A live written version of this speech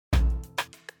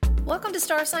Welcome to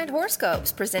Star Sign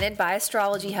Horoscopes, presented by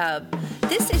Astrology Hub.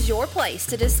 This is your place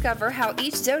to discover how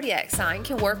each zodiac sign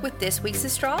can work with this week's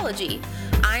astrology.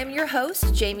 I am your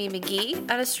host, Jamie Magee,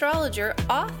 an astrologer,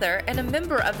 author, and a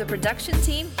member of the production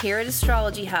team here at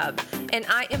Astrology Hub, and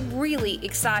I am really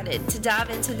excited to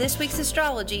dive into this week's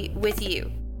astrology with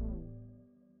you.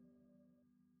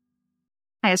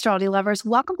 Hi, astrology lovers.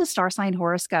 Welcome to Star Sign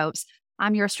Horoscopes.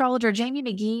 I'm your astrologer, Jamie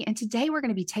Magee, and today we're going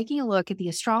to be taking a look at the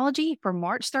astrology for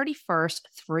March 31st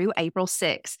through April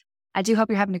 6th. I do hope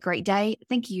you're having a great day.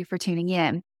 Thank you for tuning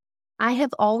in. I have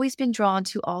always been drawn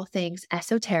to all things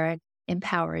esoteric,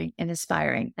 empowering, and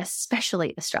inspiring,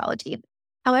 especially astrology.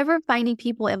 However, finding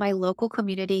people in my local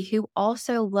community who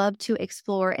also love to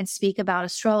explore and speak about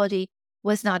astrology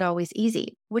was not always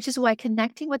easy, which is why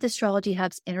connecting with Astrology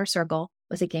Hub's Inner Circle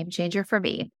was a game changer for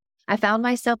me. I found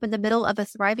myself in the middle of a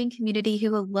thriving community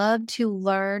who would love to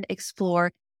learn,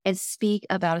 explore, and speak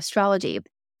about astrology.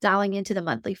 Dialing into the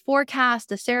monthly forecast,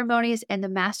 the ceremonies, and the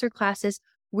master classes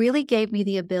really gave me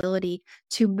the ability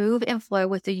to move and flow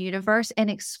with the universe and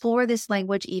explore this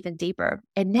language even deeper.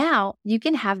 And now you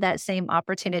can have that same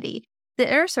opportunity. The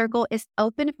Inner Circle is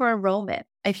open for enrollment.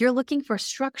 If you're looking for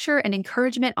structure and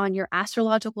encouragement on your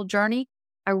astrological journey,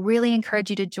 I really encourage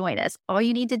you to join us. All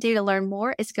you need to do to learn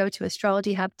more is go to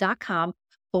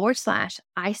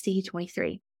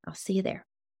astrologyhub.com/IC23. I'll see you there.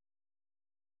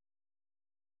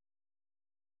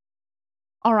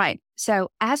 All right. So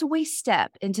as we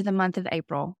step into the month of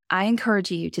April, I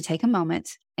encourage you to take a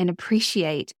moment and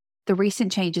appreciate the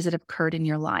recent changes that have occurred in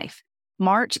your life.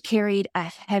 March carried a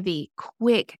heavy,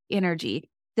 quick energy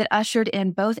that ushered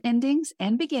in both endings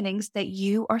and beginnings that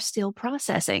you are still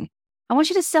processing. I want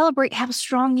you to celebrate how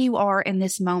strong you are in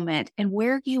this moment and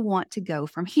where you want to go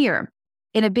from here.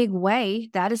 In a big way,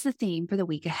 that is the theme for the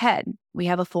week ahead. We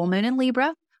have a full moon in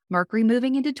Libra, Mercury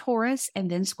moving into Taurus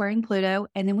and then squaring Pluto,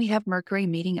 and then we have Mercury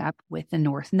meeting up with the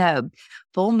North Node.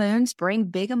 Full moons bring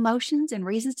big emotions and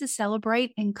reasons to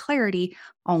celebrate and clarity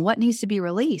on what needs to be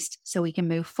released so we can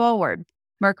move forward.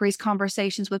 Mercury's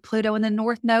conversations with Pluto and the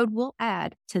North Node will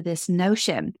add to this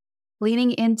notion.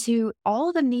 Leaning into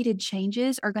all the needed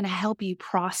changes are going to help you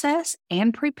process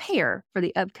and prepare for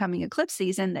the upcoming eclipse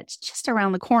season that's just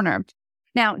around the corner.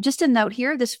 Now, just a note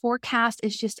here, this forecast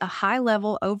is just a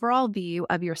high-level overall view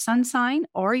of your sun sign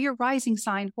or your rising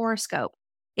sign horoscope.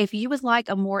 If you would like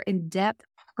a more in-depth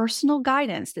personal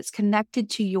guidance that's connected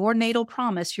to your natal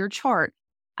promise, your chart,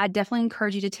 I definitely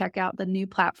encourage you to check out the new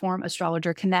platform,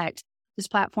 Astrologer Connect. This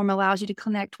platform allows you to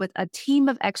connect with a team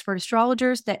of expert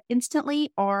astrologers that instantly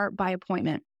are by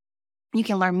appointment. You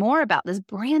can learn more about this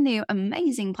brand new,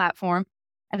 amazing platform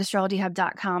at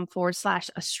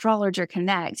astrologyhub.com/astrologer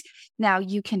connect. Now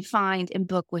you can find and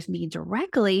book with me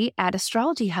directly at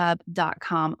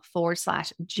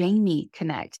astrologyhub.com/Jamie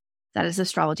connect. That is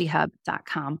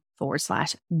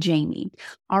astrologyhub.com/Jamie.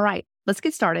 All right, let's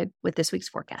get started with this week's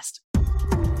forecast.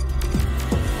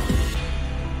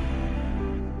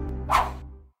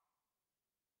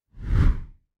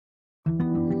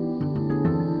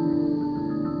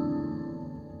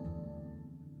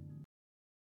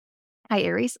 Hi,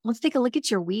 Aries. Let's take a look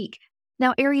at your week.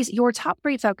 Now, Aries, your top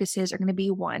 3 focuses are going to be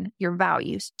 1, your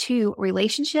values, 2,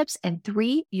 relationships, and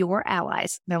 3, your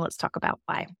allies. Now, let's talk about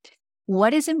why.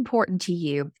 What is important to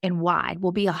you and why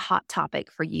will be a hot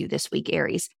topic for you this week,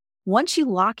 Aries. Once you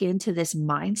lock into this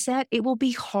mindset, it will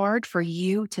be hard for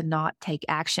you to not take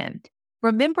action.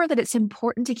 Remember that it's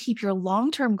important to keep your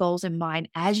long-term goals in mind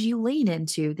as you lean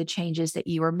into the changes that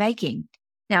you are making.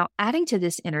 Now, adding to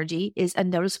this energy is a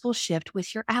noticeable shift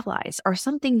with your allies or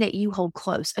something that you hold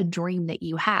close, a dream that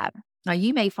you have. Now,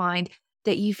 you may find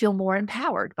that you feel more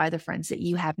empowered by the friends that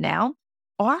you have now,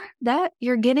 or that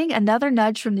you're getting another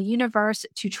nudge from the universe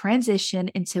to transition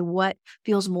into what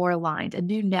feels more aligned, a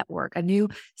new network, a new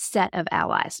set of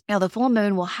allies. Now, the full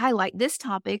moon will highlight this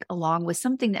topic along with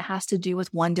something that has to do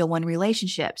with one-to-one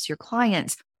relationships, your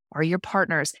clients or your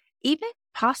partners, even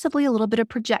possibly a little bit of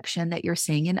projection that you're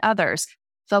seeing in others.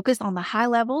 Focus on the high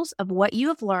levels of what you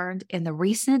have learned in the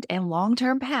recent and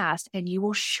long-term past, and you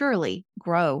will surely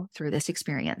grow through this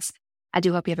experience. I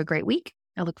do hope you have a great week.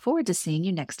 I look forward to seeing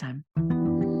you next time.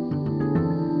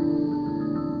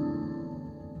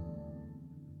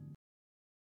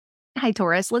 Hi,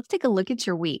 Taurus. Let's take a look at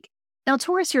your week. Now,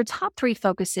 Taurus, your top 3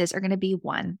 focuses are going to be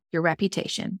 1, your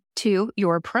reputation, 2,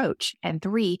 your approach, and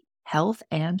 3, health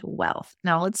and wealth.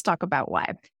 Now, let's talk about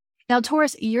why. Now,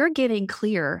 Taurus, you're getting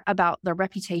clear about the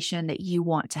reputation that you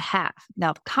want to have.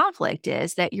 Now, the conflict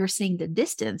is that you're seeing the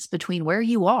distance between where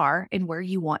you are and where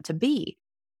you want to be.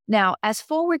 Now, as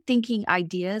forward-thinking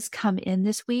ideas come in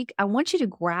this week, I want you to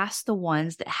grasp the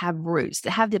ones that have roots,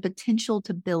 that have the potential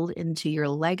to build into your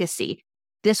legacy.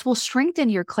 This will strengthen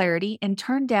your clarity and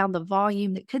turn down the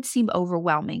volume that could seem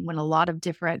overwhelming when a lot of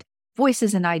different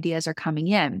voices and ideas are coming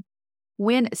in.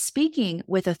 When speaking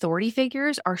with authority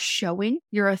figures or showing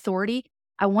your authority,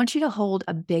 I want you to hold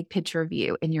a big picture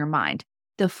view in your mind.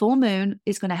 The full moon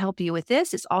is going to help you with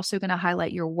this. It's also going to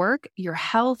highlight your work, your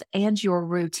health, and your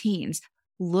routines.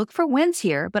 Look for wins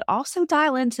here, but also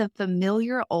dial into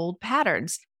familiar old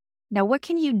patterns. Now, what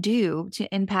can you do to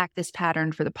impact this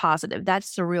pattern for the positive?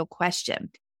 That's the real question.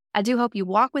 I do hope you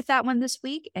walk with that one this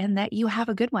week and that you have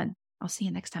a good one. I'll see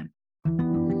you next time.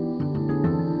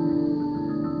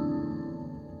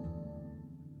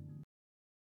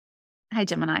 Hi,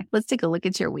 Gemini. Let's take a look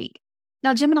at your week.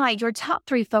 Now, Gemini, your top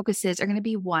 3 focuses are going to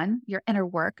be 1, your inner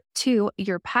work, 2,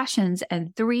 your passions,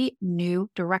 and 3, new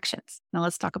directions. Now,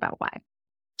 let's talk about why.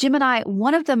 Gemini,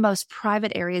 one of the most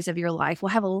private areas of your life will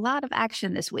have a lot of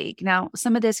action this week. Now,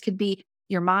 some of this could be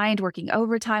your mind working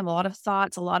overtime, a lot of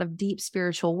thoughts, a lot of deep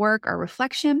spiritual work or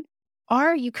reflection,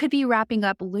 or you could be wrapping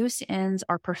up loose ends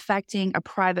or perfecting a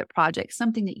private project,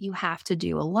 something that you have to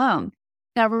do alone.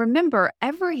 Now, remember,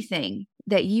 everything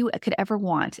that you could ever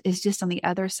want is just on the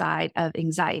other side of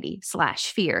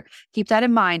anxiety/fear. Keep that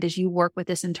in mind as you work with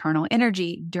this internal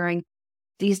energy during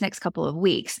these next couple of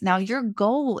weeks. Now, your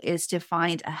goal is to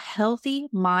find a healthy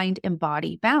mind and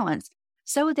body balance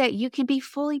so that you can be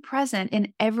fully present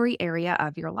in every area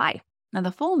of your life. Now,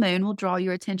 the full moon will draw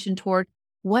your attention toward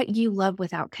what you love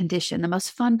without condition, the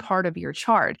most fun part of your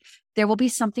chart. There will be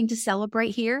something to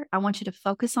celebrate here. I want you to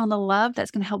focus on the love that's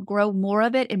going to help grow more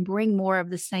of it and bring more of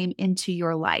the same into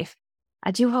your life. I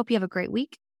do hope you have a great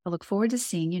week. I look forward to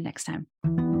seeing you next time.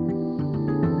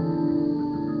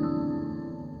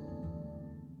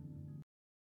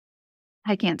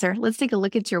 Hi, Cancer. Let's take a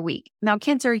look at your week. Now,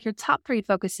 Cancer, your top 3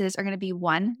 focuses are going to be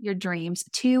 1, your dreams,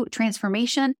 2,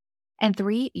 transformation, and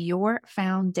 3, your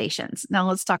foundations. Now,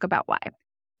 let's talk about why.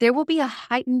 There will be a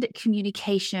heightened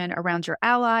communication around your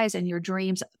allies and your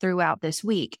dreams throughout this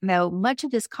week. Now, much of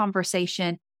this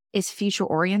conversation is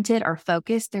future-oriented or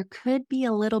focused. There could be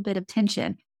a little bit of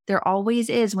tension. There always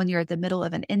is when you're at the middle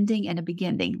of an ending and a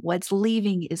beginning. What's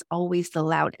leaving is always the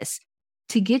loudest.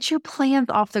 To get your plans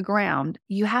off the ground,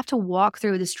 you have to walk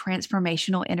through this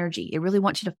transformational energy. It really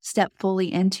wants you to step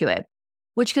fully into it,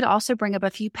 which could also bring up a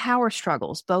few power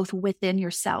struggles, both within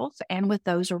yourself and with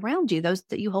those around you, those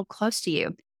that you hold close to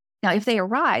you. Now, if they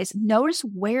arise, notice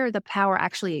where the power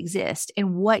actually exists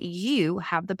and what you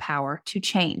have the power to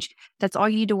change. That's all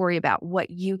you need to worry about, what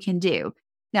you can do.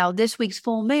 Now, this week's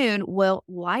full moon will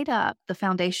light up the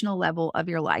foundational level of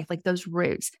your life, like those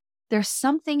roots. There's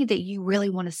something that you really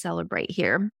want to celebrate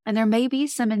here, and there may be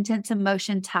some intense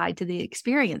emotion tied to the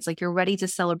experience, like you're ready to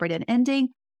celebrate an ending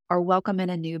or welcome in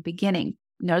a new beginning.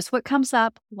 Notice what comes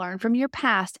up, learn from your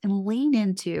past, and lean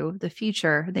into the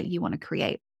future that you want to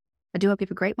create. I do hope you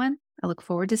have a great one. I look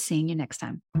forward to seeing you next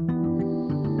time.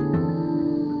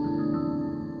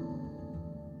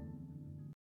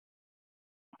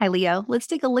 Hi, Leo. Let's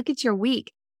take a look at your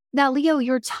week. Now, Leo,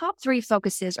 your top 3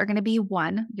 focuses are going to be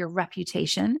 1, your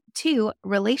reputation, 2,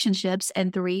 relationships,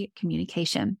 and 3,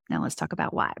 communication. Now, let's talk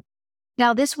about why.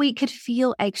 Now, this week could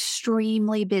feel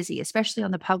extremely busy, especially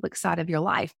on the public side of your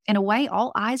life. In a way,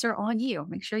 all eyes are on you.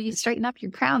 Make sure you straighten up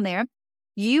your crown there.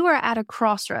 You are at a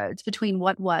crossroads between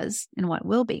what was and what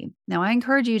will be. Now, I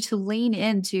encourage you to lean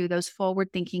into those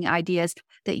forward-thinking ideas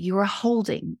that you are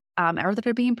holding or that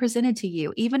are being presented to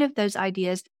you, even if those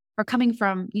ideas are coming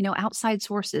from, outside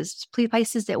sources,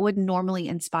 places that wouldn't normally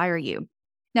inspire you.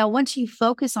 Now, once you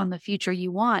focus on the future you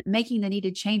want, making the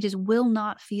needed changes will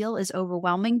not feel as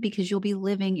overwhelming because you'll be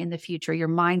living in the future. Your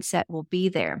mindset will be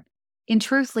there. In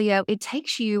truth, Leo, it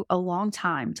takes you a long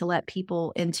time to let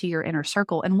people into your inner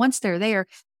circle. And once they're there,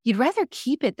 you'd rather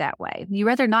keep it that way. You'd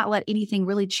rather not let anything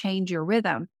really change your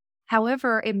rhythm.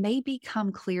 However, it may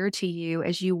become clear to you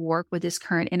as you work with this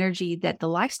current energy that the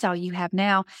lifestyle you have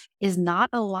now is not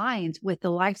aligned with the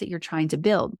life that you're trying to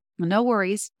build. No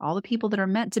worries. All the people that are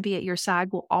meant to be at your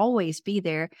side will always be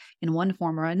there in one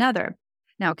form or another.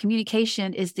 Now,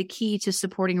 communication is the key to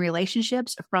supporting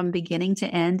relationships from beginning to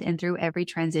end and through every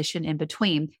transition in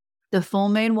between. The full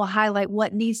moon will highlight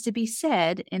what needs to be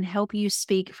said and help you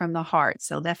speak from the heart.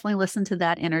 So definitely listen to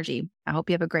that energy. I hope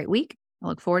you have a great week. I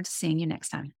look forward to seeing you next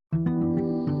time.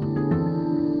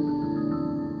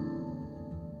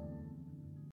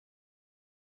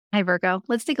 Hi, Virgo.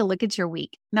 Let's take a look at your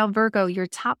week. Now, Virgo, your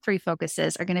top 3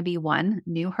 focuses are going to be 1,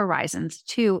 new horizons,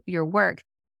 2, your work,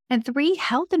 and 3,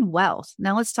 health and wealth.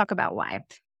 Now, let's talk about why.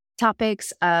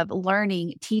 Topics of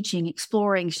learning, teaching,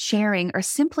 exploring, sharing, or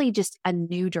simply just a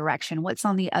new direction, what's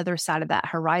on the other side of that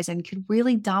horizon, could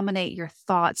really dominate your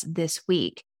thoughts this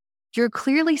week. You're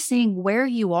clearly seeing where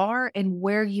you are and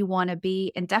where you want to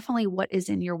be, and definitely what is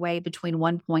in your way between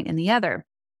one point and the other.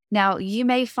 Now, you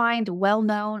may find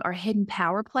well-known or hidden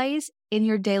power plays in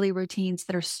your daily routines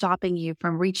that are stopping you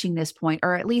from reaching this point,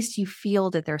 or at least you feel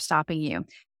that they're stopping you.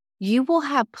 You will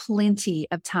have plenty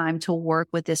of time to work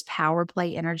with this power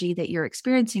play energy that you're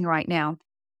experiencing right now.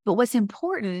 But what's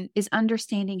important is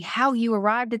understanding how you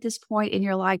arrived at this point in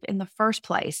your life in the first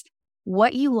place.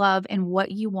 What you love and what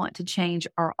you want to change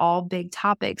are all big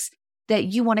topics that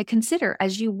you want to consider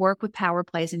as you work with power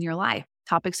plays in your life.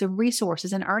 Topics of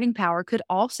resources and earning power could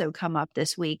also come up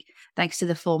this week, thanks to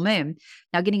the full moon.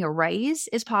 Now, getting a raise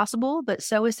is possible, but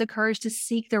so is the courage to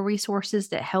seek the resources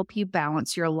that help you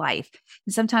balance your life.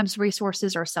 And sometimes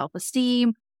resources are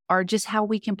self-esteem or just how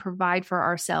we can provide for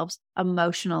ourselves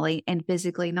emotionally and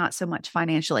physically, not so much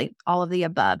financially, all of the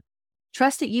above.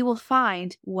 Trust that you will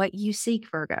find what you seek,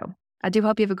 Virgo. I do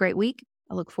hope you have a great week.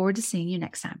 I look forward to seeing you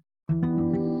next time.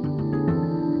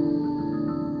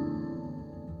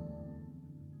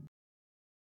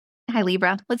 Hi,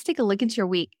 Libra. Let's take a look at your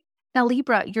week. Now,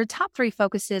 Libra, your top 3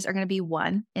 focuses are going to be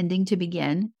 1, ending to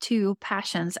begin, 2,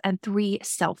 passions, and 3,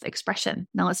 self-expression.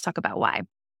 Now, let's talk about why.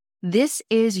 This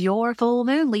is your full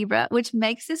moon, Libra, which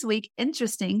makes this week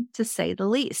interesting to say the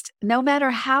least. No matter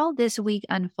how this week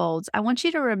unfolds, I want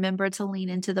you to remember to lean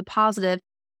into the positive,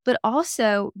 but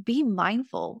also be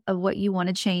mindful of what you want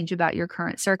to change about your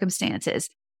current circumstances.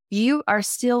 You are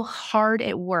still hard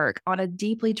at work on a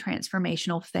deeply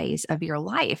transformational phase of your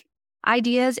life.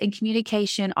 Ideas and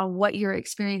communication on what you're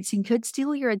experiencing could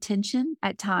steal your attention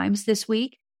at times this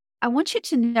week. I want you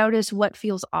to notice what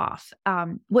feels off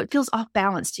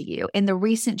balance to you in the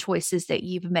recent choices that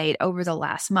you've made over the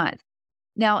last month.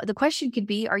 Now, the question could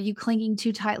be, are you clinging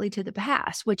too tightly to the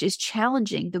past, which is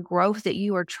challenging the growth that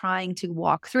you are trying to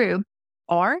walk through?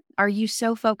 Or are you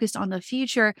so focused on the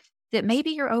future that maybe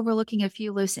you're overlooking a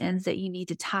few loose ends that you need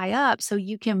to tie up so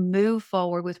you can move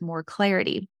forward with more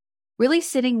clarity? Really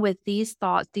sitting with these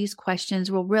thoughts, these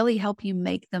questions will really help you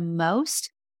make the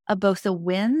most of both the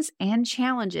wins and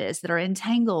challenges that are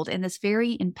entangled in this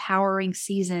very empowering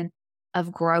season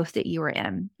of growth that you are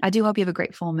in. I do hope you have a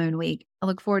great full moon week. I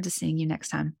look forward to seeing you next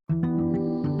time.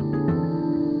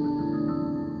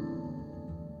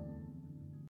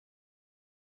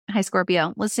 Hi,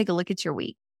 Scorpio. Let's take a look at your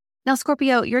week. Now,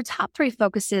 Scorpio, your top 3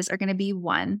 focuses are going to be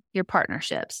 1, your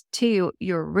partnerships, 2,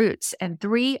 your roots, and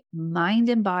 3, mind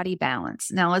and body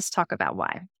balance. Now, let's talk about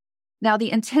why. Now,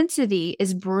 the intensity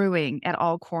is brewing at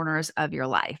all corners of your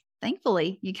life.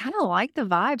 Thankfully, you kind of like the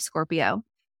vibe, Scorpio.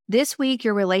 This week,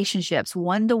 your relationships,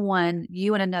 one-to-one,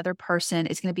 you and another person,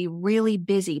 is going to be really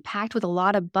busy, packed with a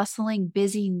lot of bustling,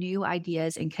 busy new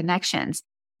ideas and connections.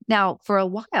 Now, for a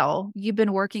while, you've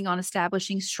been working on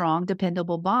establishing strong,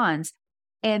 dependable bonds.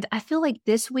 And I feel like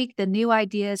this week, the new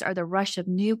ideas or the rush of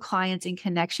new clients and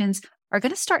connections are going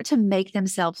to start to make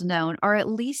themselves known, or at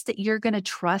least that you're going to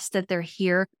trust that they're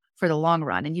here for the long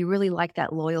run. And you really like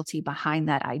that loyalty behind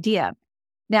that idea.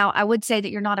 Now, I would say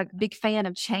that you're not a big fan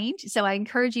of change. So I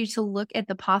encourage you to look at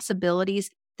the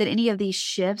possibilities that any of these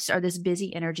shifts or this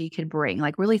busy energy could bring.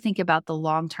 Like really think about the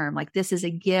long term. Like this is a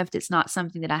gift. It's not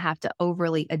something that I have to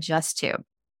overly adjust to.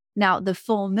 Now, the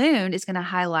full moon is going to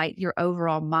highlight your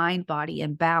overall mind, body,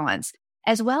 and balance,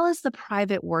 as well as the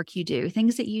private work you do,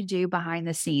 things that you do behind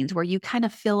the scenes where you kind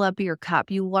of fill up your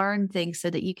cup. You learn things so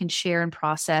that you can share and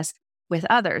process with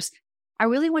others. I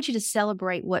really want you to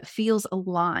celebrate what feels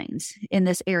aligned in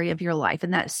this area of your life,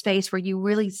 in that space where you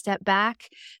really step back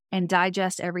and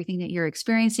digest everything that you're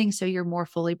experiencing so you're more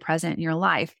fully present in your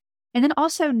life. And then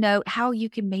also note how you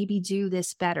can maybe do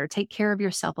this better. Take care of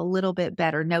yourself a little bit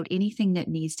better. Note anything that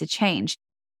needs to change.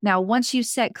 Now, once you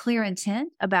set clear intent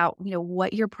about,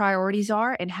 what your priorities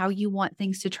are and how you want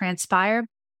things to transpire,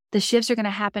 the shifts are going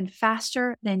to happen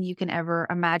faster than you can ever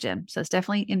imagine. So it's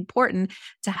definitely important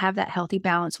to have that healthy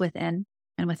balance within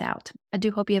and without. I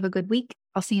do hope you have a good week.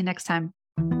 I'll see you next time.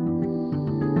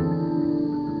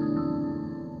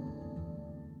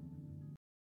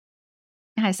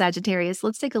 Hi, Sagittarius.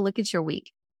 Let's take a look at your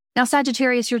week. Now,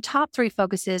 Sagittarius, your top 3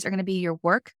 focuses are going to be your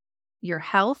work, your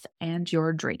health, and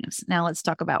your dreams. Now, let's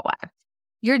talk about why.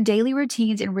 Your daily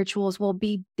routines and rituals will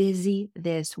be busy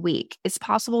this week. It's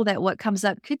possible that what comes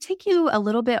up could take you a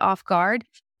little bit off guard,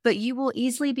 but you will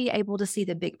easily be able to see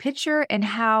the big picture and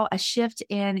how a shift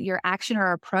in your action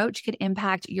or approach could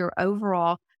impact your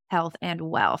overall health and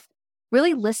wealth.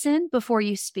 Really listen before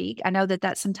you speak. I know that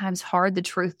that's sometimes hard. The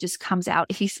truth just comes out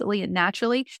easily and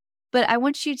naturally, But I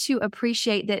want you to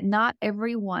appreciate that not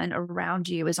everyone around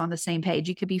you is on the same page.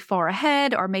 You could be far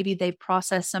ahead, or maybe they've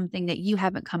processed something that you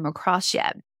haven't come across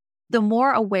yet. The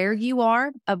more aware you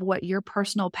are of what your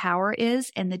personal power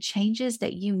is and the changes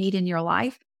that you need in your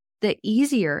life, the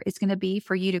easier it's going to be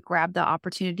for you to grab the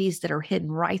opportunities that are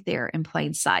hidden right there in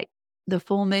plain sight. The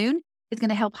full moon is going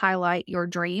to help highlight your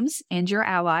dreams and your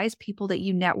allies, people that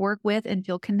you network with and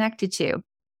feel connected to.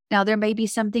 Now, there may be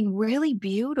something really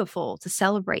beautiful to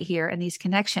celebrate here in these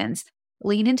connections.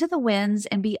 Lean into the wins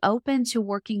and be open to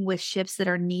working with shifts that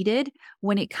are needed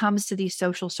when it comes to these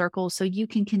social circles so you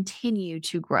can continue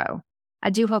to grow.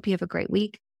 I do hope you have a great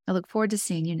week. I look forward to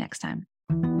seeing you next time.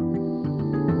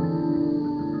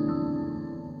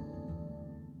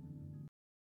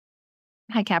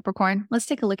 Hi, Capricorn. Let's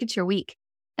take a look at your week.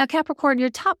 Now, Capricorn, your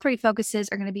top 3 focuses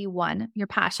are going to be 1, your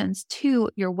passions, 2,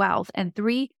 your wealth, and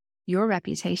 3, your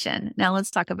reputation. Now,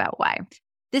 let's talk about why.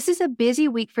 This is a busy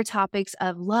week for topics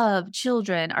of love,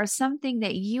 children, or something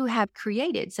that you have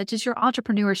created, such as your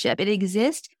entrepreneurship. It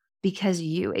exists because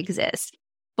you exist.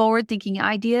 Forward-thinking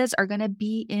ideas are going to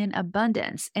be in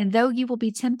abundance. And though you will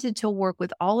be tempted to work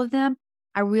with all of them,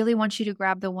 I really want you to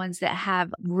grab the ones that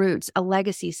have roots, a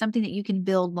legacy, something that you can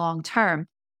build long-term.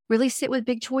 Really sit with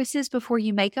big choices before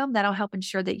you make them. That'll help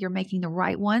ensure that you're making the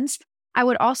right ones. I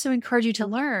would also encourage you to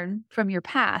learn from your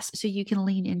past so you can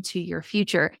lean into your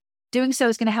future. Doing so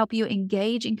is going to help you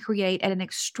engage and create at an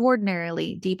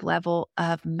extraordinarily deep level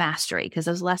of mastery because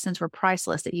those lessons were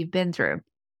priceless that you've been through.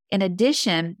 In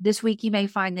addition, this week you may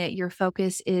find that your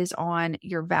focus is on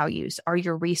your values or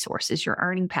your resources, your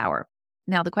earning power.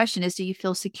 Now, the question is, do you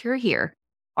feel secure here?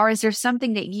 Or is there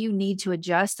something that you need to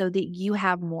adjust so that you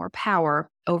have more power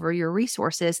over your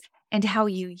resources and how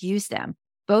you use them?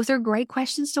 Both are great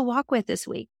questions to walk with this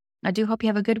week. I do hope you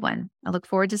have a good one. I look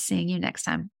forward to seeing you next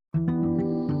time.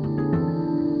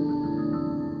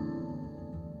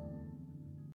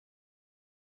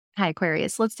 Hi,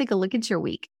 Aquarius. Let's take a look at your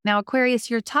week. Now, Aquarius,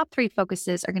 your top 3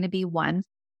 focuses are going to be 1,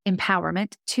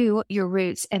 empowerment, 2, your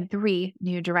roots, and 3,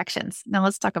 new directions. Now,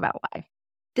 let's talk about why.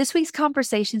 This week's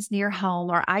conversations near home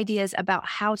are ideas about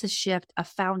how to shift a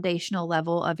foundational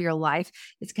level of your life.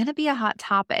 It's going to be a hot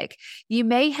topic. You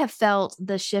may have felt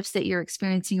the shifts that you're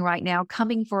experiencing right now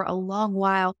coming for a long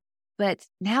while, but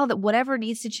now that whatever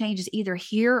needs to change is either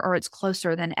here or it's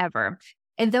closer than ever.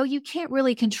 And though you can't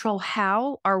really control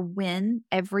how or when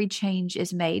every change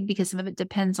is made, because some of it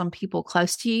depends on people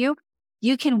close to you,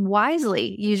 you can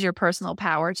wisely use your personal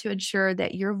power to ensure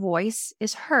that your voice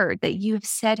is heard, that you have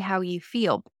said how you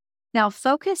feel. Now,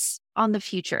 focus on the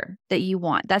future that you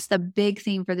want. That's the big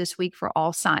theme for this week for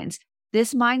all signs.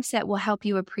 This mindset will help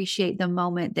you appreciate the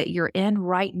moment that you're in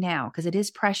right now, because it is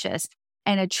precious,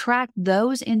 and attract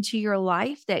those into your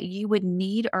life that you would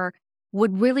need or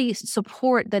would really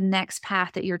support the next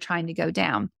path that you're trying to go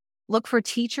down. Look for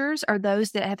teachers or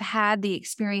those that have had the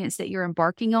experience that you're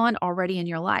embarking on already in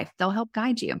your life. They'll help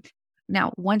guide you.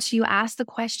 Now, once you ask the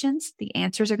questions, the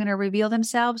answers are going to reveal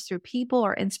themselves through people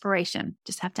or inspiration.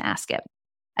 Just have to ask it.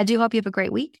 I do hope you have a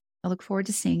great week. I look forward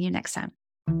to seeing you next time.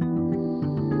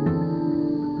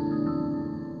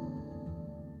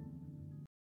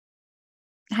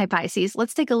 Hi, Pisces.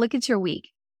 Let's take a look at your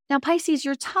week. Now, Pisces,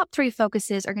 your top 3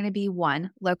 focuses are going to be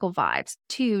 1, local vibes,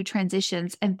 2,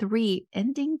 transitions, and 3,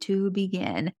 ending to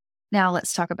begin. Now,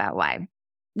 let's talk about why.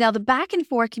 Now, the back and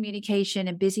forth communication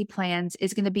and busy plans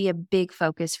is going to be a big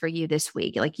focus for you this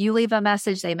week. Like you leave a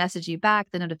message, they message you back,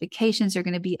 the notifications are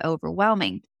going to be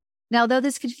overwhelming. Now, though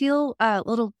this could feel a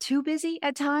little too busy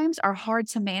at times or hard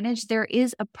to manage, there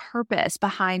is a purpose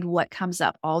behind what comes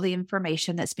up, all the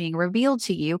information that's being revealed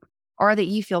to you or that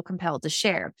you feel compelled to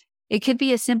share. It could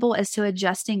be as simple as to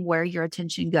adjusting where your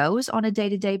attention goes on a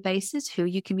day-to-day basis, who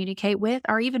you communicate with,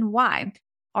 or even why,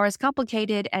 or as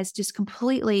complicated as just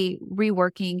completely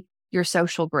reworking your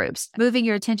social groups, moving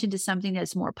your attention to something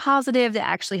that's more positive, that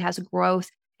actually has growth,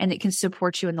 and it can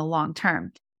support you in the long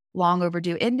term. Long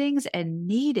overdue endings and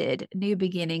needed new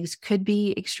beginnings could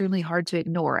be extremely hard to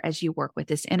ignore as you work with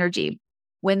this energy.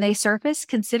 When they surface,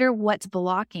 consider what's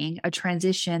blocking a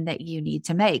transition that you need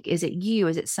to make. Is it you?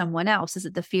 Is it someone else? Is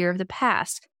it the fear of the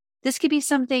past? This could be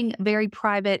something very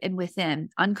private and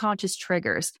within, unconscious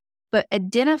triggers. But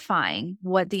identifying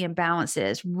what the imbalance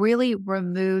is really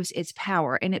removes its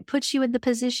power and it puts you in the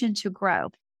position to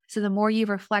grow. So the more you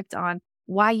reflect on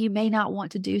why you may not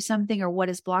want to do something or what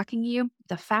is blocking you,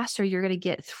 the faster you're going to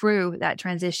get through that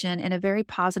transition in a very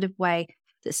positive way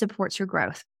that supports your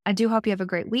growth. I do hope you have a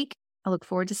great week. I look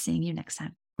forward to seeing you next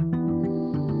time.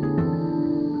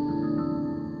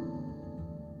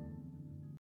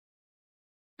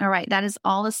 All right, that is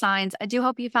all the signs. I do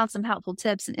hope you found some helpful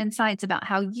tips and insights about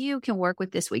how you can work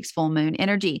with this week's full moon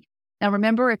energy. Now,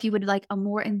 remember, if you would like a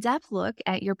more in-depth look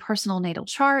at your personal natal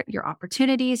chart, your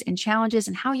opportunities and challenges,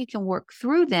 and how you can work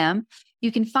through them,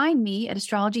 you can find me at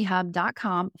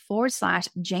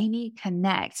astrologyhub.com/Jamie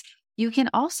Connect. You can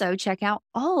also check out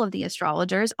all of the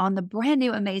astrologers on the brand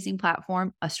new amazing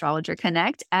platform, Astrologer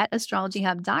Connect, at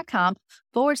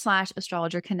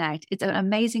astrologyhub.com/Astrologer Connect. It's an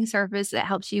amazing service that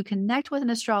helps you connect with an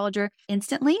astrologer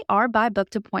instantly or by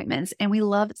booked appointments. And we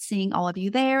love seeing all of you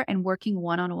there and working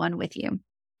one-on-one with you.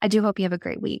 I do hope you have a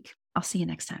great week. I'll see you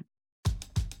next time.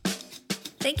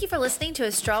 Thank you for listening to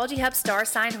Astrology Hub Star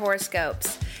Sign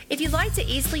Horoscopes. If you'd like to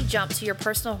easily jump to your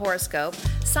personal horoscope,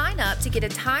 sign up to get a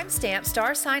timestamped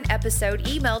star sign episode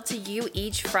emailed to you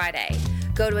each Friday.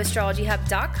 Go to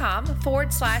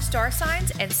astrologyhub.com/star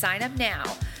signs and sign up now.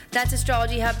 That's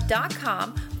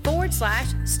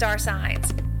astrologyhub.com/star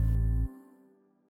signs.